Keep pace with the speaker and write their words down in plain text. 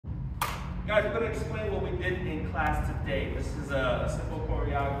Guys, we're going to explain what we did in class today. This is a simple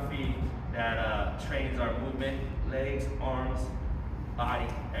choreography that trains our movement, legs, arms, body,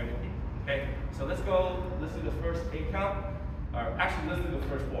 everything. Okay, so let's go. Let's do the first 8 count. Or actually, let's do the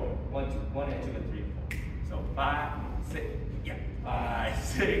first 4. 1, 2, 3, 4. So 5, 6, yeah, 5,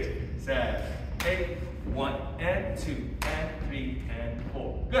 6, 7, 8, 1 and 2 and 3 and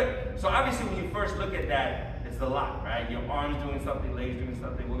 4. Good. So obviously, when you first look at that, it's a lot, right? Your arms doing something, legs doing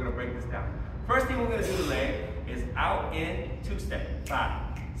something. We're gonna break this down. First thing we're gonna do the leg is out in 2-step.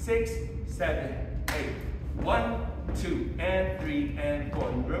 5, 6, 7, 8. 1, 2, and 3 and 4.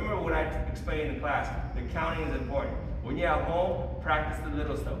 Remember what I explained in class? The counting is important. When you're at home, practice the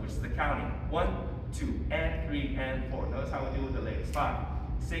little stuff, which is the counting. 1, 2, and 3 and 4. Notice how we do with the legs. 5,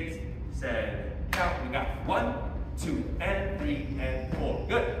 6, 7. Count. We got 1, 2, and 3 and 4.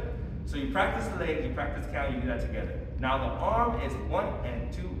 Good. So you practice the legs, you practice count, you do that together. Now the arm is 1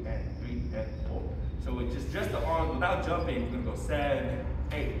 and 2 and 3 and 4. So with just the arms without jumping, we're gonna go 7,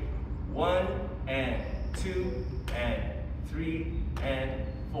 8. 1 and 2 and 3 and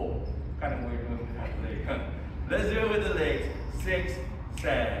 4. Kind of weird moving that leg, huh? Let's do it with the legs. 6,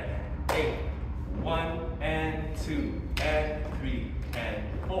 7, 8. 1 and 2 and 3 and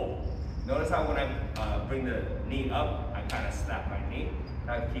 4. Notice how when I bring the knee up, I kind of slap my knee.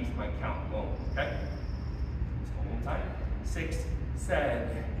 That keeps my count going, okay? Let's go one more time. 6,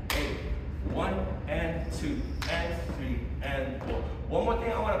 7, 8. 1 and 2 and 3 and 4. One more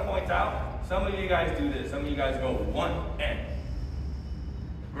thing I want to point out. Some of you guys do this. Some of you guys go 1 and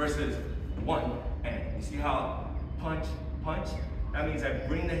versus 1 and. You see how punch, punch? That means I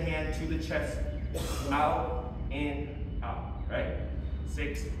bring the hand to the chest, out, in, out, right?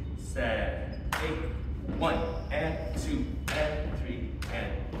 6, 7, 8, 1 and 2 and 3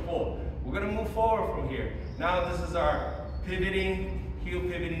 and 4. We're gonna move forward from here. Now this is our pivoting, heel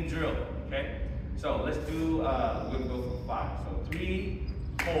pivoting drill, okay? So let's do, we're gonna go from 5. So 3,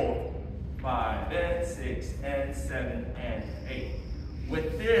 4, 5, and 6, and 7, and 8.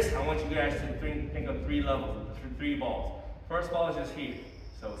 With this, I want you guys to think of 3 levels, 3 balls. First ball is just here.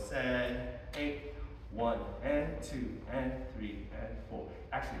 So 7, 8, 1 and 2 and 3 and 4.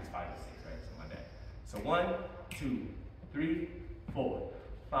 Actually, it's 5 and 6, right? So my bad. So 1, 2, 3, 4,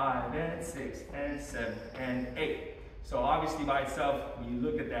 5 and 6 and 7 and 8. So obviously by itself, when you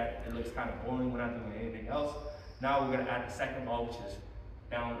look at that, it looks kind of boring. We're not doing anything else. Now we're going to add the second ball, which is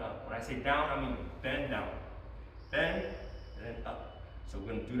down, up. When I say down, I mean bend down. Bend, and then up. So we're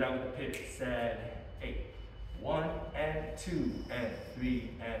going to do that with the pivot. 7, 8. 1 and 2 and 3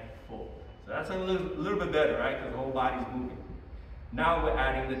 and 4. So that's a little bit better, right? Because the whole body's moving. Now we're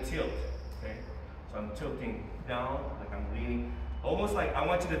adding the tilt, okay? So I'm tilting down, like I'm leaning. Almost like I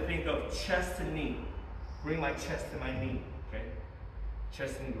want you to think of chest to knee. Bring my chest to my knee, okay?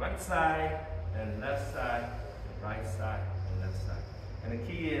 Chest to knee, right side, and left side, and right side, and left side. And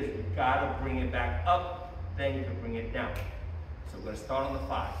the key is you gotta bring it back up, then you can bring it down. So we're gonna start on the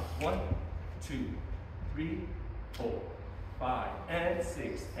 5. 1, 2, 3, 4, 5, and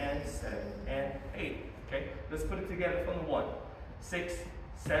 6, and 7, and 8. Okay? Let's put it together from the 1. 6,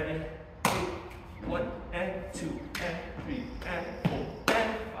 7, 8. 1 and 2 and 3 and 4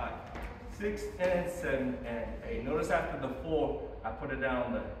 and 5, 6 and 7 and 8. Notice after the 4, I put it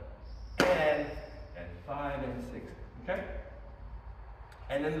down the and 5 and 6. Okay?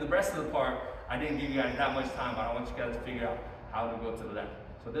 And then the rest of the part, I didn't give you guys that much time, but I want you guys to figure out how to go to the left.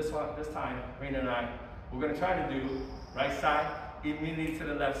 So this time, Rena and I, we're gonna try to do right side immediately to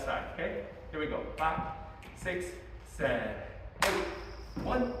the left side, okay? Here we go. 5, 6, 7, 8.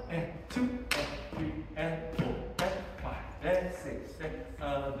 1 and 2 and 3 and 4 and 5 and 6 and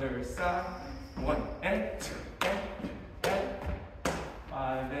other side. 1 and 2 and 3 and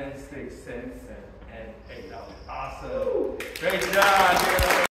 5 and 6 and 7 and 8. That was awesome. Great job.